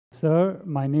Sir,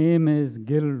 my name is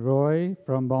Gil Roy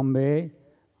from Bombay.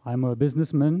 I'm a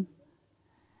businessman,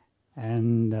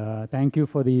 and thank you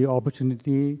for the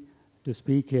opportunity to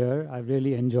speak here. I've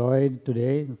really enjoyed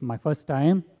today, my first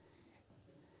time.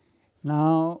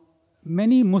 Now,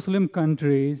 many Muslim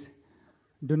countries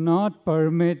do not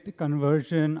permit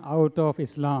conversion out of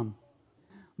Islam.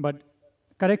 But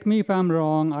correct me if I'm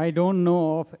wrong, I don't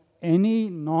know of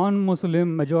any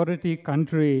non-Muslim majority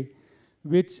country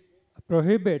which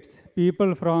prohibits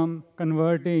people from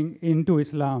converting into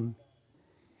Islam.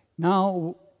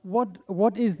 Now,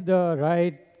 what is the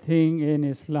right thing in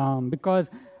Islam? Because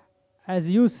as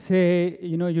you say,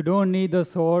 you don't need the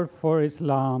sword for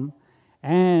Islam,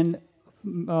 and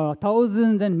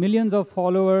thousands and millions of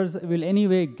followers will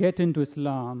anyway get into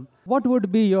Islam. What would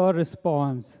be your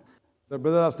response? The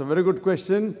brother asked a very good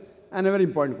question and a very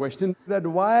important question, that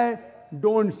why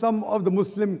don't some of the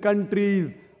Muslim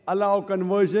countries allow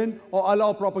conversion or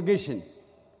allow propagation?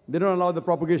 They don't allow the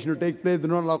propagation to take place, they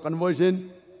don't allow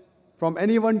conversion from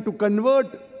anyone to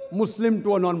convert Muslim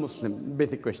to a non-Muslim.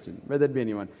 Basic question, whether it be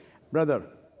anyone. Brother,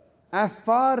 as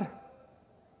far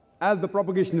as the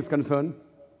propagation is concerned,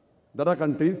 there are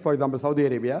countries, for example, Saudi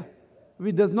Arabia,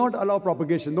 which does not allow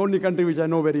propagation. The only country which I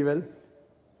know very well,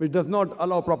 which does not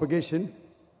allow propagation,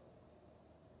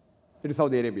 it is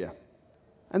Saudi Arabia.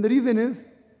 And the reason is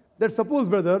that suppose,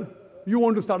 brother, you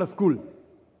want to start a school.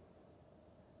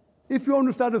 If you want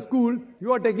to start a school,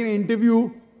 you are taking an interview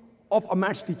of a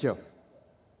maths teacher.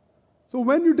 So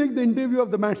when you take the interview of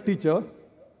the maths teacher,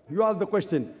 you ask the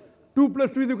question, 2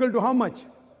 plus 2 is equal to how much?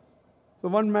 So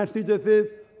one maths teacher says,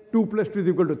 2 plus 2 is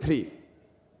equal to 3.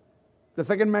 The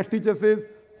second maths teacher says,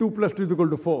 2 plus 2 is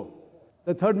equal to 4.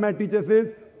 The third maths teacher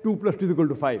says, 2 plus 2 is equal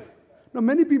to 5. Now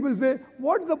many people say,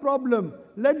 what's the problem?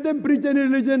 Let them preach any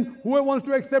religion. Whoever wants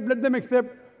to accept, let them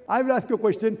accept. I will ask you a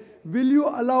question. Will you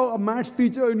allow a maths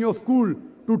teacher in your school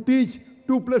to teach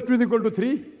 2 plus 2 is equal to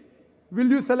 3? Will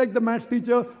you select the maths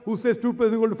teacher who says 2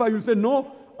 plus 2 is equal to 5? You'll say,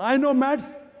 no, I know maths.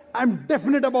 I'm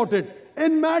definite about it.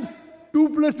 In maths, 2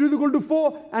 plus 2 is equal to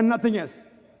 4 and nothing else.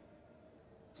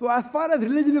 So as far as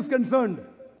religion is concerned,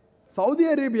 Saudi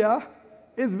Arabia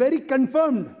is very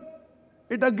confirmed.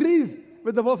 It agrees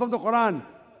with the verse of the Quran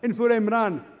in Surah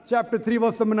Imran, chapter 3,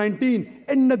 verse number 19.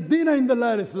 Inna Deena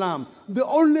Indallah Islam. The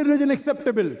only religion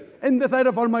acceptable in the sight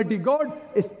of Almighty God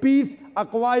is peace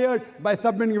acquired by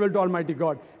submitting will to Almighty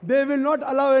God. They will not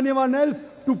allow anyone else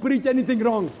to preach anything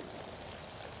wrong.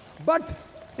 But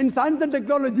in science and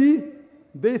technology,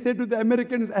 they say to the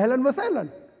Americans, ahlan wa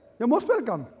sahlan. You're most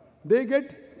welcome. They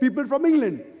get people from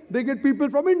England. They get people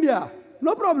from India.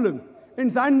 No problem.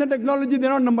 In science and technology,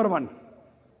 they're not number one.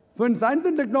 So in science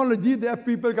and technology, they have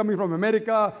people coming from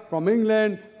America, from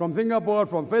England, from Singapore,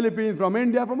 from Philippines, from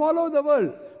India, from all over the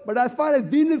world. But as far as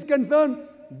deen is concerned,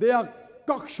 they are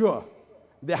cocksure.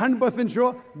 They're 100%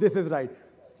 sure this is right.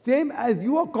 Same as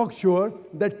you are cocksure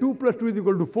that 2 plus 2 is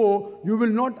equal to 4, you will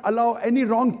not allow any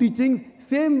wrong teachings.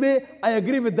 Same way, I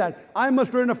agree with that. I'm a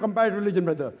student of comparative religion,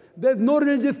 brother. There's no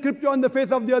religious scripture on the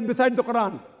face of the earth besides the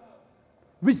Quran,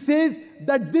 which says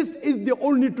that this is the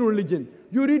only true religion.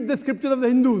 You read the scriptures of the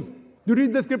Hindus, you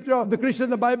read the scripture of the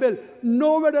Christians, the Bible.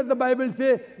 Nowhere does the Bible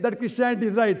say that Christianity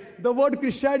is right. The word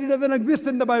Christianity doesn't exist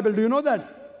in the Bible. Do you know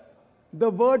that? The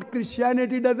word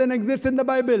Christianity doesn't exist in the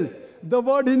Bible. The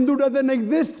word Hindu doesn't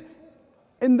exist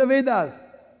in the Vedas.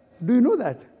 Do you know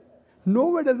that?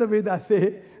 Nowhere does the Vedas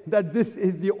say that this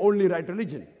is the only right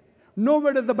religion.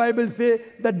 Nowhere does the Bible say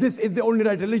that this is the only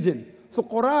right religion. So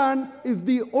Quran is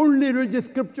the only religious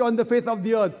scripture on the face of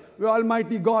the earth where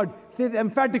Almighty God says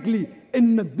emphatically,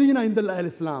 Inna Deena Indallah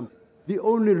Islam. The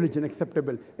only religion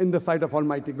acceptable in the sight of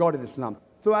Almighty God is Islam.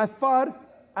 So as far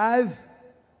as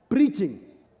preaching,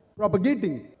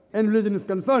 propagating in religion is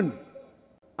concerned,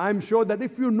 I'm sure that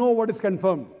if you know what is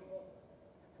confirmed,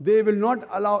 they will not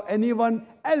allow anyone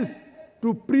else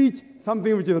to preach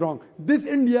something which is wrong. This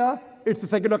India, it's a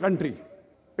secular country.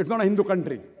 It's not a Hindu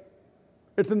country.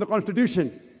 It's in the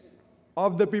constitution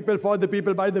of the people, for the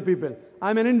people, by the people.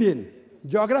 I'm an Indian.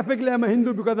 Geographically, I'm a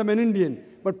Hindu because I'm an Indian.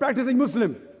 But practicing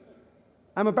Muslim.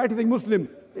 I'm a practicing Muslim.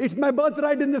 It's my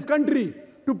birthright in this country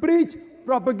to preach,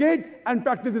 propagate, and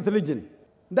practice this religion.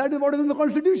 That is what is in the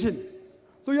constitution.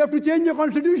 So you have to change your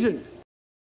constitution.